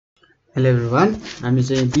Hello everyone, हामी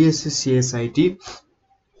चाहिँ BSc.CsIT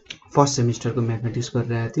first सेमिस्टरको mathematics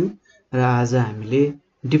गरिरहेका थियौं र आज हामीले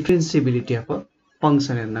डिफरेन्सिएबिलिटी अफ अ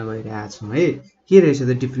फंक्सन हेर्न गइरहेका छौं है। के रहेछ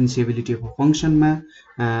त डिफरेन्सिएबिलिटी अफ अ फंक्सनमा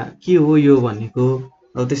के हो यो भनेको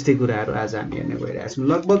त्यस्तै कुराहरु आज हामी हेर्न गइरहेका छौं।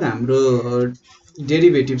 लगभग हाम्रो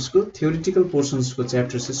डेरिभेटिभ्सको थ्योरेटिकल पोर्सन्सको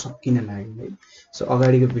च्याप्टर चाहिँ सकिन लाग्यो है। सो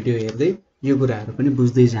अगाडिको भिडियो हेर्दै यो कुराहरु पनि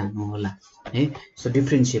बुझ्दै जानु होला है। So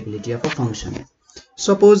डिफरेन्सिएबिलिटी of a function,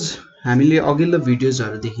 suppose हामीले अघिल्लो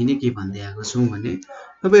भिडियोजहरुदेखि नै के भन्दै आएको छौं भने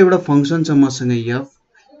अब एउटा फंक्सन छ मसँग f,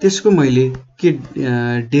 त्यसको मैले के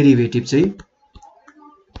डेरिभेटिभ चाहिँ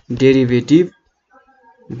derivative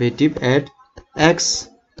at x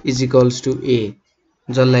is equals to a,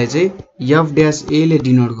 जसलाई चाहिँ f डैश a ले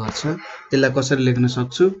डिनोट गर्छ। त्यसलाई कसरी लेख्न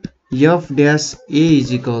सक्छु, f dash a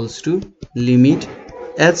is equals to limit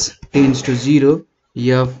h tends to 0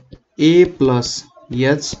 f a plus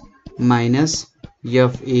h minus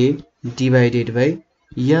f a divided by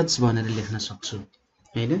h भनेर लेख्न सक्छु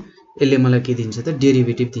हैन। यसले मलाई के दिन्छ त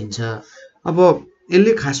डेरिभेटिभ दिन्छ। अब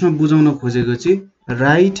यसले खासमा बुझाउन खोजेको चाहिँ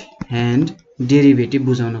राइट ह्यान्ड डेरिभेटिभ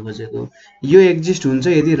बुझाउन खोजेको। यो एक्जिस्ट हुन्छ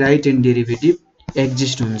यदि राइट ह्यान्ड डेरिभेटिभ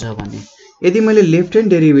एक्जिस्ट हुन्छ भने। यदि मैले लेफ्ट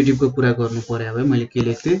ह्यान्ड डेरिभेटिभको कुरा गर्नु पर्यो भए मैले के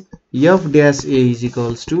लेख्थे, f dash a is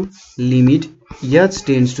equals to limit h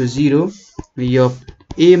tends to 0 f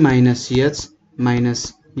a minus h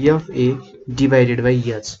minus f a divided by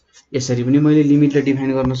h। यसरी पनि मैले लिमिटलाई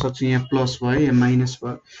डिफाइन गर्न सक्छु। यहाँ प्लस भयो या माइनस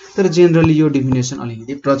भयो, तर जेनरली यो डेफिनेसन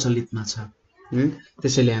अलिकति प्रचलितमा छ।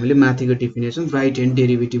 त्यसैले हामीले माथिको डेफिनेसन राइट ह्यान्ड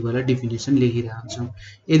डेरिभेटिभ वाला डेफिनेसन लेखिरहन्छौं।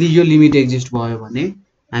 यदि यो लिमिट एक्जिस्ट भयो भने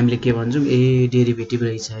हामीले के भन्छौं, ए डेरिभेटिभ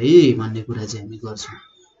रहेछ है भन्ने कुरा चाहिँ हामी गर्छौं।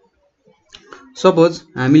 सपोज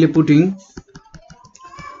हामीले putting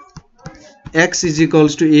x is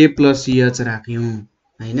equals to a plus h राख्यौं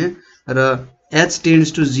हैन, र h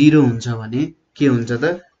टेन्ड्स टु 0 हुन्छ भने के हुन्छ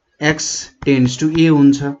त x टेन्ड्स टु a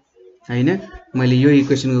हुन्छ हैन। मैले यो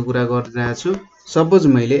इक्वेसनको कुरा गरिरहेको छु। सपोज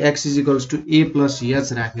मैले x is equals to a plus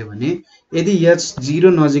h राखे भने यदि h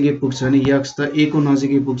 0 नजिकै पुग्छ भने x त a को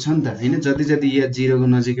नजिकै पुग्छ नि त हैन। जति जति h 0 को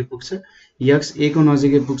नजिकै पुग्छ x a को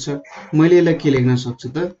नजिकै पुग्छ। मैले यसलाई के लेख्न सक्छु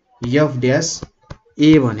त f डैश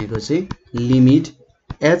a भनेको चाहिँ limit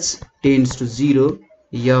h tends to 0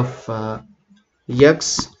 f x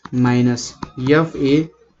minus f a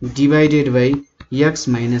divided by x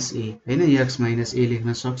minus a हैन। x माइनस a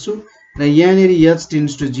लेख्न सक्छु र यहाँनेरि h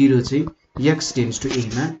टेन्ड्स टु 0 चाहिँ x टेन्ड्स टु a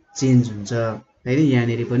मा चेन्ज हुन्छ हैन।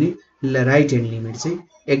 यहाँनेरि पनि राइट ह्यान्ड लिमिट चाहिँ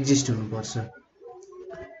एक्जिस्ट हुनुपर्छ।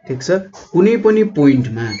 ठीक छ। कुनै पनि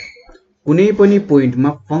पोइन्टमा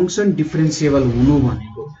फंक्सन डिफरेन्सिएबल हुनु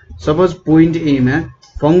भनेको, सपोज पोइन्ट a मा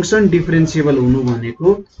फंक्सन डिफरेन्सिएबल हुनु भनेको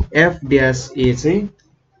f डैश a चाहिँ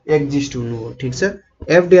एक्जिस्ट हुनु हो। ठीक छ।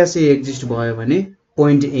 f डैश a एक्जिस्ट भयो भने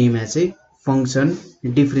पोइन्ट a मा चाहिँ फंक्सन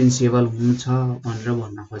डिफरेन्सिएबल हुन्छ भनेर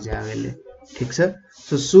भन्न खोजे यसले। ठीक छ।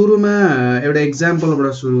 सो सुरुमा एउटा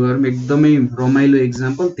एक्जाम्पलबाट सुरु गरौँ, एकदमै रमाइलो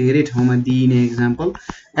एक्जाम्पल, धेरै ठाउँमा दिइने example.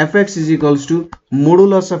 fx is equals to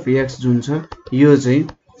modulus of x जुन छ यो चाहिँ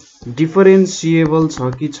डिफरेन्सिएबल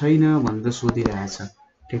छ कि छैन भनेर सोधिरहेछ।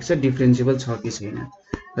 ठीक छ। डिफरेन्सिएबल छ कि छैन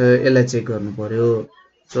यसलाई चेक गर्नु पर्यो।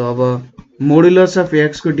 सो अब मोडुलस अफ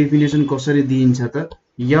x को डेफिनेसन कसरी दिइन्छ त,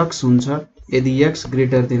 x हुन्छ यदि x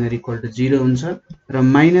greater than or equal to 0 हुन्छ र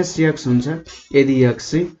माइनस x हुन्छ यदि x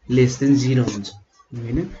चाहिँ लेस देन 0 हुन्छ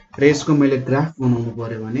हैन। र यसको मैले ग्राफ बनाउनु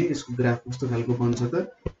पर्यो भने यसको ग्राफ कस्तो खालको बन्छ त,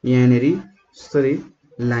 यहाँनेरि यसरी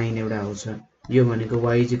लाइन एउटा आउँछ। यो भनेको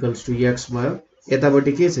y is equals to x भयो,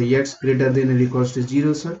 यतापट्टि के छ x greater than or equals to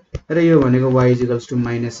 0 छ, र यो भनेको y is equals to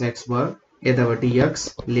minus x भयो, यतापट्टि x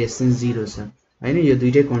लेस देन 0 छ हैन। यो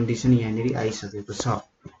दुईटै कन्डिसन यहाँनेरि आइसकेको छ।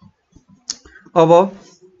 अब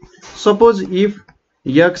सपोज इफ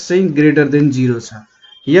x चाहिँ ग्रेटर देन 0 छ,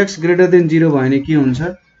 x ग्रेटर देन 0 भयो भने के हुन्छ,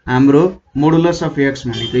 हाम्रो मोडुलस अफ x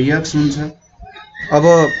भनेको x हुन्छ। अब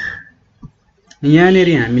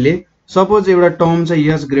यहाँनेरि हामीले सपोज एउटा टर्म छ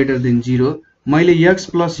h ग्रेटर देन 0, मैले x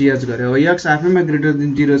प्लस h गरे। अब x आफैमा ग्रेटर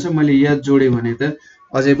देन 0 छ, मैले h जोडे भने त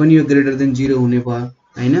अझै पनि यो ग्रेटर देन 0 हुने भयो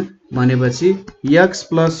हैन। भनेपछि x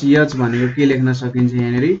प्लस h भनेको के लेख्न सकिन्छ,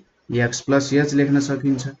 यहाँनेरि x प्लस h लेख्न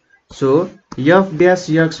सकिन्छ। सो f डैश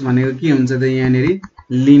x भनेको के हुन्छ त, यहाँनेरि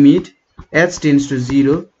limit h tends to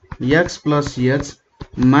 0 x plus h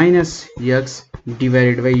minus x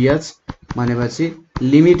divided by h भनेपछि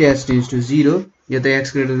लिमिट h टेन्ड्स टु 0, यो त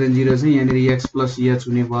x ग्रेटर देन 0 छ, यहाँनेरि x प्लस h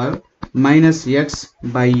हुने भयो माइनस x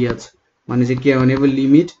बाइ h भने चाहिँ के आउने भयो,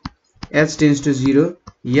 limit h tends to 0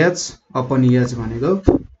 h upon h भनेको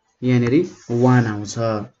यहाँनेरि 1 आउँछ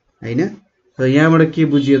हैन। र यहाँबाट के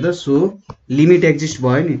बुझियो त, सो लिमिट एक्जिस्ट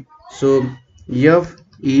भयो नि। So f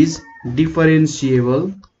is differentiable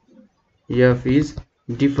f is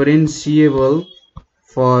differentiable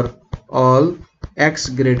for all x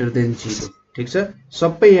greater than 0 ठीक छ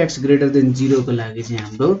सबै x greater than 0 को लागि चाहिँ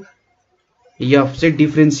हाम्रो f चाहिँ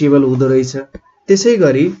डिफरेन्सिएबल हुँदो रहेछ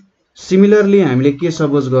त्यसैगरी सिमिलरली हामीले के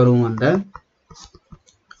सपोज गरौँ भन्दा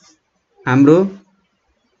हाम्रो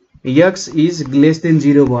x इज लेस देन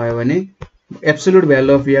 0 भयो भने एब्सोल्युट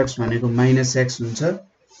भ्यालु अफ x भनेको -x हुन्छ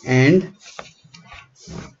एन्ड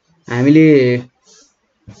हामीले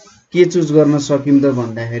के चुज गर्न सकिम त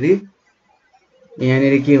भन्दाखेरि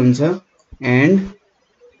यहाँनेर के हुन्छ एन्ड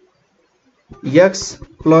x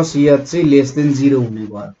प्लस h चाहिँ लेस देन 0 हुने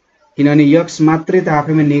भयो किनभने x मात्रै त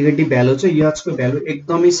आफैमा नेगेटिभ भ्यालु छ h को भ्यालु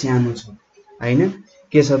एकदमै सानो छ हैन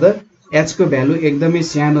के छ त h को भ्यालु एकदमै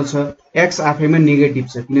सानो छ x आफैमा नेगेटिभ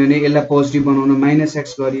छ किनभने यसलाई पोजिटिभ बनाउन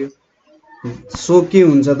 -x गरियो सो के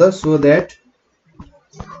हुन्छ त so that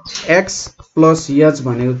x plus h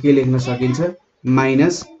भनेको के लेख्न सकिन्छ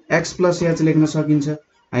 -x प्लस h लेख्न सकिन्छ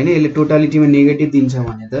हैन यसले टोटालिटीमा नेगेटिभ दिन्छ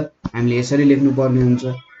भने त हामीले यसरी लेख्नु पर्ने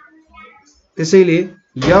हुन्छ त्यसैले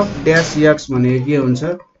f डैश x भनेको के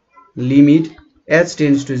हुन्छ limit h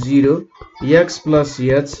tends to 0 x plus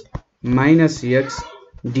h minus x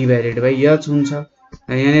divided by h हुन्छ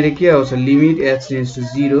यहाँनेर के आउँछ लिमिट h टेन्ड्स टु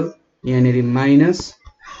 0 यहाँनेर minus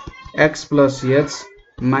x plus h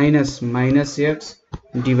minus x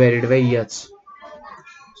divided by h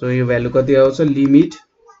so यो भ्यालु कति आउँछ लिमिट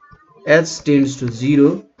h टेन्ड्स टु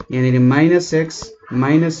 0 यहाँनेर minus x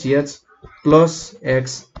minus h plus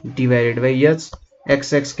x divided by h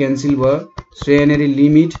x cancel भयो सो यहाँनेर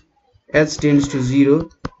limit h tends to 0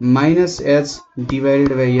 minus h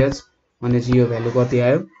divided by h भनेपछि यो value कति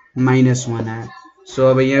आयो -1 आयो सो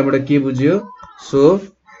अब यहाँबाट के बुझ्यो so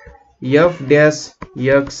f dash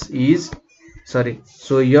x is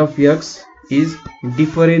f x is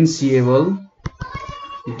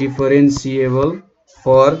डिफरेन्सिएबल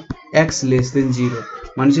for x less than 0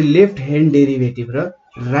 भनेपछि लेफ्ट ह्यान्ड डेरिभेटिभ र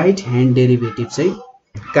राइट ह्यान्ड डेरिभेटिभ चाहिँ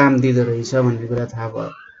काम दिँदो रहेछ भन्ने कुरा थाहा भयो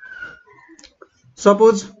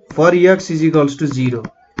suppose for x is equals to 0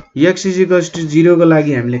 x is equals to 0 को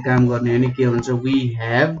लागि हामीले काम गर्ने भने के हुन्छ वी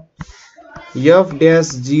हैव f डैश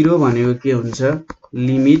 0 भनेको के हुन्छ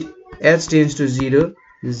limit h tends to 0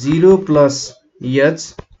 0 plus h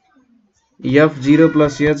f 0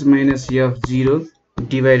 plus h minus f 0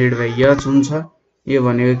 divided by h हुन्छ यो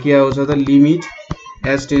भनेको के आउँछ त limit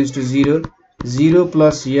h tends to 0 0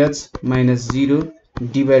 plus h minus 0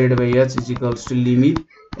 divided by h is equals to limit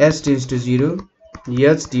h tends to 0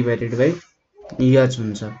 h divided by h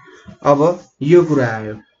हुन्छ अब यो कुरा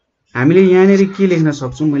आयो हामीले यहाँनेर के लेख्न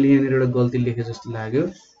सक्छौं मैले यहाँनेर एउटा गल्ती लेखे जस्तो लाग्यो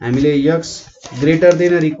हामीले x greater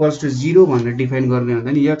than or equals to 0 भनेर डिफाइन गर्ने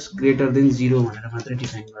हुँदैन x ग्रेटर देन 0 भनेर मात्र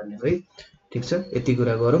डिफाइन गर्ने है ठीक छ यति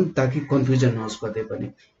कुरा गरौँ ताकि कन्फ्युजन नहोस् कतै पनि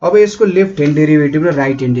अब यसको लेफ्ट ह्यान्ड डेरिभेटिभ र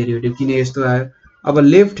राइट ह्यान्ड डेरिभेटिभ किन यस्तो आयो अब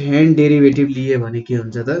लेफ्ट ह्यान्ड डेरिभेटिभ लिए भने के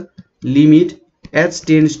हुन्छ त limit h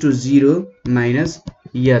tends to 0 minus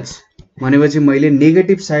h भनेपछि मैले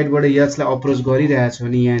नेगेटिभ साइडबाट h लाई अप्रोच गरिरहेको छु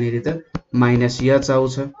भने यहाँनेर त माइनस h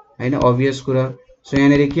आउँछ हैन obvious कुरा सो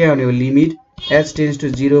यहाँनेर के आउने हो limit h tends to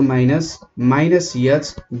 0 minus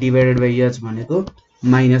h divided by h भनेको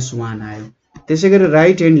 -1 आयो त्यसैगरी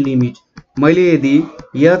राइट ह्यान्ड लिमिट मैले यदि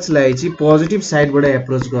h लाई चाहिँ पोजिटिभ साइडबाट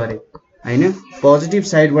अप्रोच गरे हैन पोजिटिभ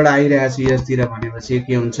साइडबाट आइरहेको छु h तिर भनेपछि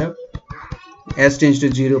के हुन्छ h tends to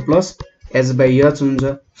 0 plus h by h हुन्छ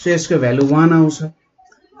सो यसको भ्यालु 1 आउँछ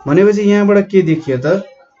भनेपछि यहाँबाट के देखियो त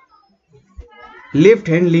लेफ्ट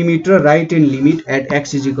ह्यान्ड लिमिट र right hand limit at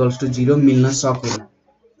x is equals to 0 मिल्न सकेन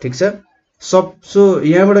ठीक छ सो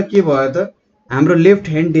यहाँबाट के भयो त हाम्रो लेफ्ट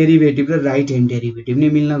ह्यान्ड डेरिभेटिभ र राइट ह्यान्ड डेरिभेटिभ नै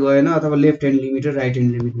मिल्न गएन अथवा लेफ्ट ह्यान्ड लिमिट र राइट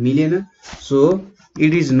ह्यान्ड लिमिट मिलेन so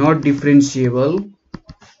it is not डिफरेन्सिएबल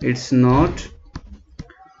it's not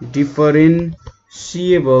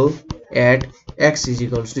डिफरेन्सिएबल at x is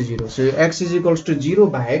equals to 0 so x is equals to 0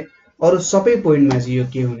 बाहेक अरु सबै पोइन्टमा चाहिँ यो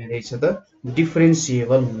के हुने रहेछ त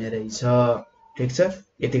डिफरेन्सिएबल हुने रहेछ ठीक छ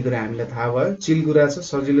यति कुरा हामीलाई थाहा भयो चिल कुरा छ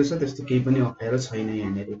सजिलो छ त्यस्तो केही पनि अप्ठ्यारो छैन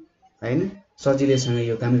यहाँनेर हैन सजिलैसँग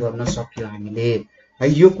यो काम गर्न सक्यो हामीले है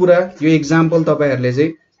यो कुरा यो एक्जाम्पल तपाईहरुले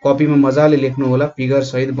चाहिँ कपीमा मजाले लेख्नु होला फिगर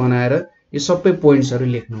सहित बनाएर यो सबै पोइन्ट्सहरु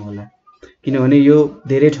लेख्नु होला किनभने यो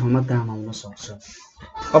धेरै ठाउँमा काम आउन सक्छ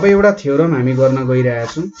अब एउटा थ्योरम हामी गर्न गइरहेका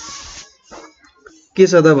छौं के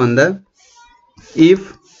छ त भन्दा if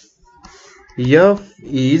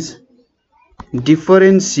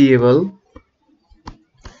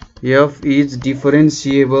f is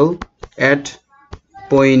differentiable at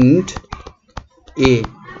point A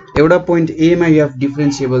एउटा point A मा f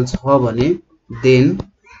differentiable छ भने then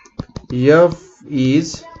f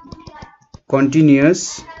is continuous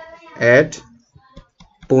at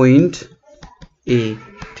point A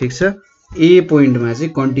ठीक छ ए पोइन्टमा चाहिँ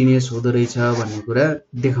कन्टिन्युअस हुँदो रहेछ भन्ने कुरा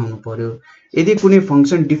देखाउनु पर्यो। यदि कुनै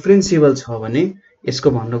फंक्सन डिफरेन्सिएबल छ भने यसको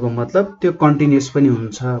भन्नुको मतलब त्यो कन्टिन्युअस पनि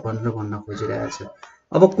हुन्छ भनेर भन्न खोजिरहेछ।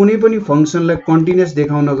 अब कुनै पनि फंक्सनलाई कन्टिन्युअस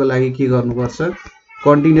देखाउनको लागि के गर्नुपर्छ?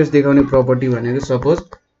 कन्टिन्युअस देखाउने प्रपर्टी भनेको suppose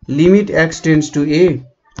limit x tends to a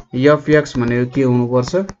f x भनेको के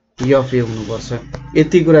हुनुपर्छ? f a हुनुपर्छ।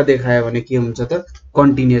 यति कुरा देखायो भने के हुन्छ त?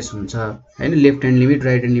 कन्टिन्युअस हुन्छ हैन। Left hand limit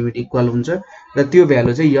right hand limit equal हुन्छ र त्यो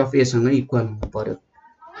भ्यालु चाहिँ f a सँग इक्वल हुनु पर्यो।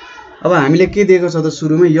 अब हामीले के दिएको छ त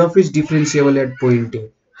सुरुमा f is डिफरेन्सिएबल at point a।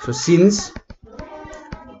 So since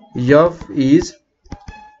f is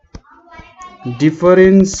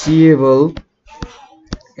डिफरेन्सिएबल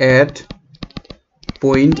at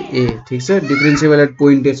point a, ठीक छ। डिफरेन्सिएबल एट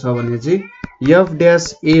पोइन्ट a छ भने चाहिँ f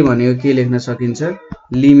डैश a भनेको के लेख्न सकिन्छ?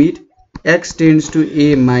 Limit x tends to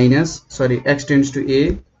a minus x tends to a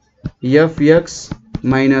f x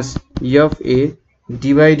minus f a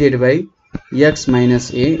divided by x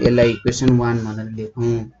minus a, यसलाई इक्वेसन 1 भनेर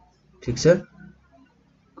लेखौं, ठीक छ।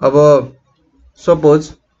 अब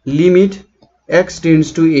suppose limit x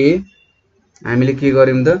tends to a हामीले के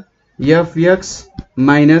गर्यौं त? f x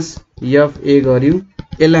minus f a गर्यौं।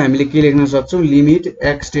 यसलाई हामीले के लेख्न सक्छौं? Limit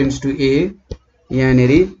x tends to a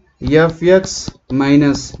यहाँनेरि f x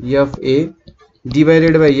minus f a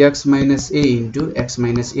divided by x minus a into x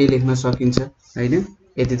minus a लेख्न सकिन्छ हैन।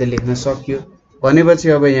 यति त लेख्न सक्यो भनेपछि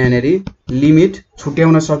अब यहाँनेरि लिमिट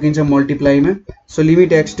छुट्याउन सकिन्छ मल्टिप्लाईमा। So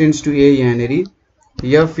limit x tends to a यहाँनेरि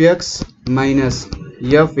f x minus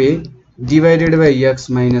f a divided by x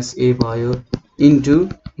minus a भयो into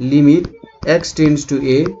limit x tends to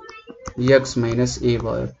a x minus a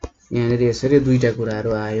भयो। यहाँनेरि यसरी दुईटा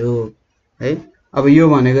कुराहरु आयो है। अब यो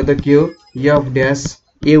भनेको त के हो? f डैश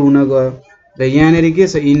a हुन गयो र यहाँनेरि के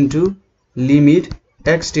छ? Into limit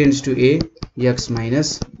x tends to a x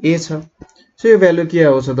minus a छ। सो यो भ्यालु के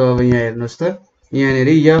आउँछ त? अब यहाँ हेर्नुस् त,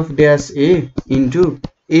 यहाँनेरि f dash a into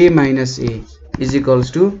a minus a is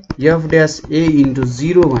equals to f dash a into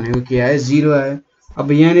 0 भनेको के आयो? 0 आयो।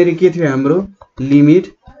 अब यहाँनेरि के थियो हाम्रो? Limit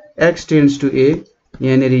x tends to a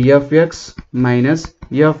यहाँनेरि f x minus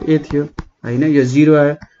f a थियो हैन। यो 0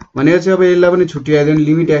 आयो भनेको चाहिँ अब यसलाई पनि छुट्याइदियो भने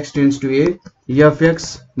limit x tends to a f x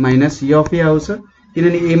minus f a आउँछ,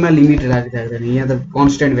 किनभने a मा लिमिट राख्दैन, यहाँ त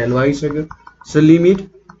कन्स्ट्यान्ट भ्यालु आइसक्यो। So limit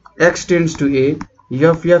x tends to a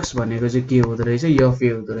f x भनेको चाहिँ के हुँदो रहेछ? f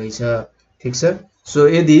a हुँदो रहेछ, ठीक छ। सो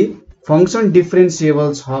यदि फंक्सन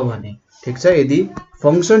डिफरेन्सिएबल छ भने, ठीक छ, यदि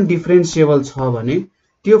फंक्सन डिफरेन्सिएबल छ भने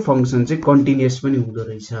त्यो फंक्सन चाहिँ कन्टिन्युअस पनि हुँदो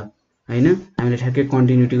रहेछ हैन। हामीले ठ्याक्कै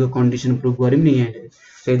कन्टिन्युटीको कन्डिसन प्रुभ गर्यौं नि यहाँ।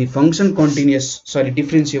 सो यदि फंक्सन कन्टिन्युअस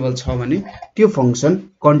डिफरेन्सिएबल छ भने त्यो फंक्सन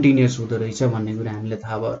कन्टिन्युअस हुँदो रहेछ भन्ने कुरा हामीले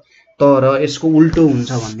थाहा भयो। तर यसको उल्टो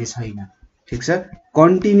हुन्छ भन्ने छैन, ठीक छ।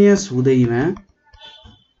 कन्टिन्युअस हुँदैमा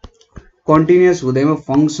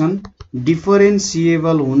फंक्सन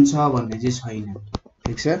डिफरेन्सिएबल हुन्छ भन्ने चाहिँ छैन,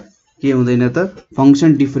 ठीक छ। के हुँदैन त?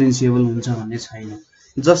 फंक्सन डिफरेन्सिएबल हुन्छ भन्ने छैन।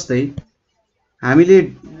 जस्तै हामीले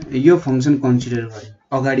यो फंक्सन कन्सिडर गर्यौं,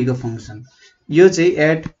 अगाडिको फंक्सन, यो चाहिँ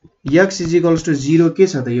at x is equals to 0 के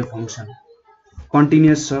छ त? यो फंक्सन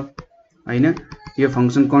कन्टिन्युअस छ हैन। यो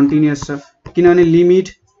फंक्सन कन्टिन्युअस छ किनभने limit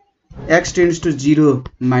x tends to 0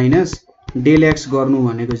 minus del x गर्नु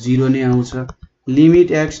भनेको 0 नै आउँछ।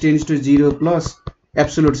 Limit x tends to 0 plus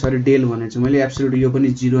absolute del भनेछु मैले, एब्सोल्युट यो पनि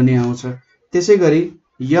 0 नै आउँछ। त्यसैगरी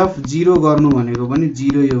f 0 गर्नु भनेको पनि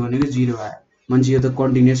 0, यो भनेको 0 आयो मान्छे, यो त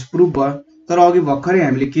कन्टिन्युअस प्रुफ भयो। तर अघि भर्खरै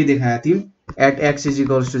हामीले के देखाएको थियौं? At x is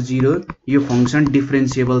equals to 0 यो फंक्सन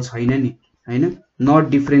डिफरेन्सिएबल छैन नि हैन, नट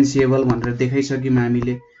डिफरेन्सिएबल भनेर देखाइसक्यौं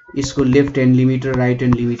हामीले। यसको लेफ्ट ह्यान्ड लिमिट र राइट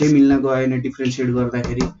ह्यान्ड लिमिटै मिल्न गएन डिफरेन्सिएट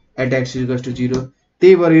गर्दाखेरि at x is equals to 0।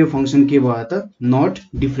 त्यही भएर यो फंक्सन के भयो त? नट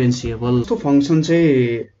डिफरेन्सिएबल। सो फंक्सन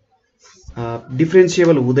चाहिँ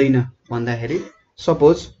डिफरेन्सिएबल हुँदैन भन्दाखेरि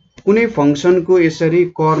सपोज कुनै फंक्सनको यसरी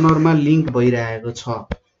कर्नरमा लिंक भइरहेको छ,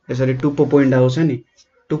 यसरी टुप्पो पोइन्ट आउँछ नि,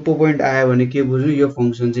 टुप्पो पोइन्ट आयो भने के बुझ्नु? यो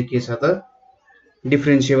फंक्सन चाहिँ के छ त?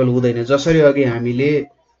 डिफरेन्सिएबल हुँदैन। जसरी अघि हामीले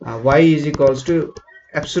y is equals to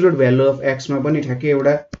absolute value of x मा पनि ठ्याक्कै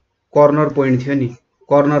एउटा कर्नर पोइन्ट थियो नि,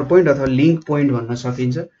 कर्नर पोइन्ट अथवा लिंक पोइन्ट भन्न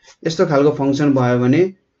सकिन्छ। यस्तो खालको फंक्सन भयो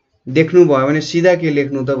भने देख्नु भयो भने सिधा के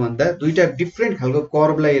लेख्नु त भन्दा दुईटा डिफरेन्ट खालको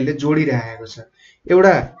कर्वलाई यसले जोडिरहेको छ।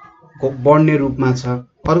 एउटा बढ्ने रूपमा छ,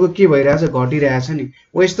 अर्को के भइरहेछ? घटिरहेछ नि।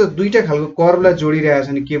 हो यस्तो दुईटा खालको कर्वलाई जोडिरहेछ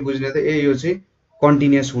नि के बुझ्ने त? ए यो चाहिँ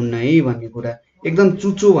कन्टिन्युअस हुन्न है भन्ने कुरा। एकदम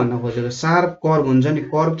चुचो भन्न खोजेको शार्प कर्व हुन्छ नि,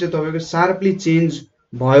 कर्व चाहिँ तपाईको शार्पली चेन्ज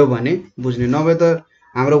भयो भने बुझ्ने। नभए त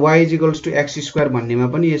हाम्रो y is equals to x square भन्नेमा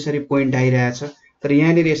पनि यसरी पोइन्ट आइरहेछ, तर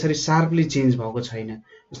यहाँनिर यसरी शार्पली चेन्ज भएको छैन।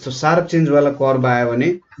 यस्तो शार्प चेन्ज वाला कर्व आयो भने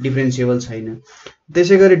डिफरेन्सिएबल छैन।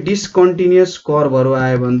 त्यसैगरी डिसकन्टिन्युअस कर्भहरु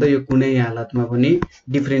आयो भने त यो कुनै हालतमा पनि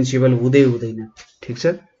डिफरेन्शिएबल हुँदैन ठीक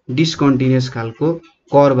छ डिसकन्टिन्युअस खालको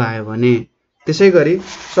कर्भ आयो भने त्यसैगरी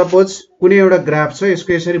सपोज कुनै एउटा ग्राफ छ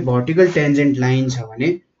यसको यसरी भर्टिकल टेन्जेन्ट लाइन छ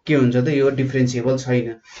भने के हुन्छ त यो डिफरेन्शिएबल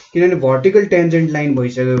छैन किनभने भर्टिकल टेन्जेन्ट लाइन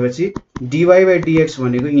भइसकेपछि dy/dx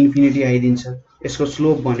भनेको इन्फिनिटी आइदिन्छ यसको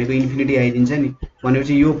स्लोप भनेको इन्फिनिटी आइदिन्छ नि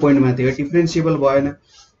भनेपछि यो पोइन्टमा त यो डिफरेन्शिएबल भएन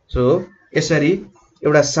सो यसरी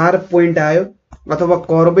एउटा शार्प पोइन्ट आयो अथवा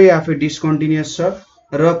कर्भै आफै डिसकन्टिन्युअस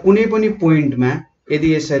छ र कुनै पनि पोइन्टमा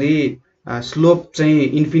यदि यसरी स्लोप चाहिँ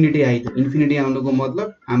इन्फिनिटी आइदियो इन्फिनिटी आउनुको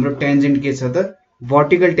मतलब हाम्रो टेन्जेन्ट के छ त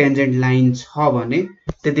भर्टिकल टेन्जेन्ट लाइन छ भने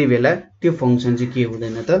त्यतिबेला त्यो फंक्सन चाहिँ के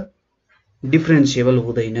हुँदैन त डिफरेन्शिएबल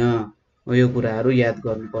हुँदैन यो कुराहरु याद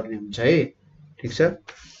गर्नुपर्ने हुन्छ है ठीक छ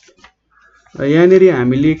यहाँनेरि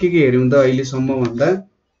हामीले के हेर्यौं त अहिले सम्म भन्दा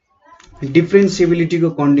डिफरेन्शिएबिलिटी को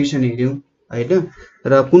कन्डिसन हेर्यौं हैन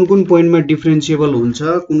र कुन कुन पोइन्टमा डिफरेन्शिएबल हुन्छ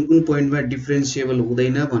कुन कुन पोइन्टमा डिफरेन्शिएबल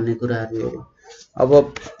हुँदैन भन्ने कुराहरु हेर्यौं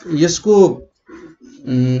अब यसको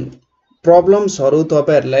प्रब्लम्सहरु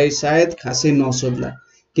तपाईहरुलाई सायद खासै नसोध्ला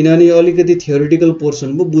किनभने यो अलिकति थ्योरेटिकल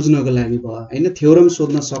पोर्सन पो बुझ्नको लागि भयो हैन थ्योरम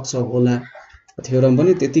सोध्न सक्छ होला थ्योरम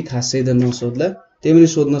पनि त्यति खासै त नसोध्ला त्यही पनि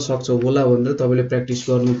सोध्न सक्छ होला भनेर तपाईले प्र्याक्टिस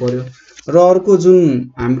गर्नु पर्यो र अर्को जुन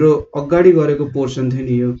हाम्रो अगाडि गरेको पोर्सन थियो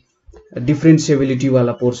नि यो डिफरेन्शिएबिलिटी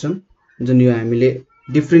वाला पोर्सन जुन यो हामीले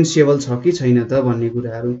डिफरेन्शिएबल छ कि छैन त भन्ने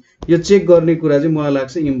कुराहरु यो चेक गर्ने कुरा चाहिँ मलाई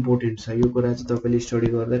लाग्छ इम्पोर्टेन्ट छ यो कुरा चाहिँ तपाईले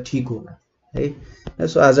स्टडी गर्दा ठीक होला है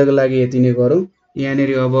सो आजको लागि यति नै गरौँ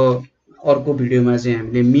यहाँनेरि अब अर्को भिडियोमा चाहिँ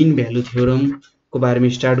हामीले मीन भ्यालु थ्योरम को बारेमा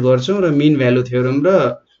स्टार्ट गर्छौं र मीन भ्यालु थ्योरम र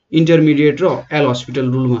इन्टरमिडिएट र एल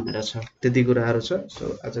हस्पिटल रुल भनेर छ त्यति कुराहरु छ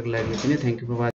सो आजको लागि यति नै थ्यांक यू फर